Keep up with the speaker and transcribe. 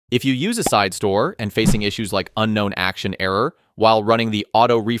If you use a SideStore and facing issues like unknown action error while running the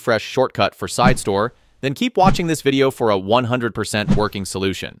auto refresh shortcut for SideStore, then keep watching this video for a 100% working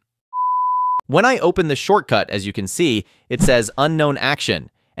solution. When I open the shortcut, as you can see, it says unknown action,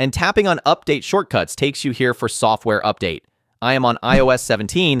 and tapping on update shortcuts takes you here for software update. I am on iOS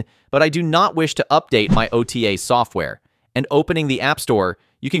 17, but I do not wish to update my OTA software. And opening the App Store,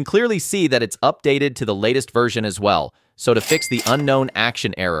 you can clearly see that it's updated to the latest version as well. So to fix the unknown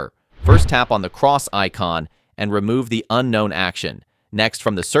action error, first tap on the cross icon and remove the unknown action. Next,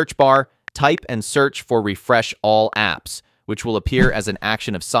 from the search bar, type and search for Refresh All Apps, which will appear as an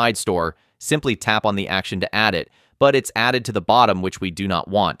action of SideStore. Simply tap on the action to add it, but it's added to the bottom, which we do not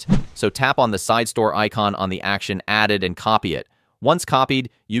want. So tap on the SideStore icon on the action added and copy it. Once copied,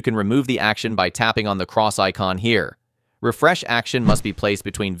 you can remove the action by tapping on the cross icon here. Refresh action must be placed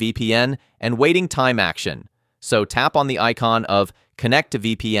between VPN and waiting time action. So tap on the icon of Connect to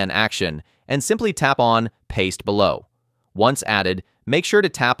VPN action and simply tap on Paste below. Once added, make sure to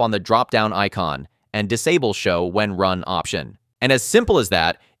tap on the drop-down icon and disable Show When Run option. And as simple as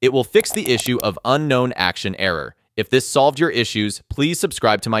that, it will fix the issue of unknown action error. If this solved your issues, please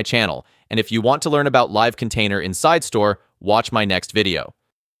subscribe to my channel. And if you want to learn about Live Container in SideStore, watch my next video.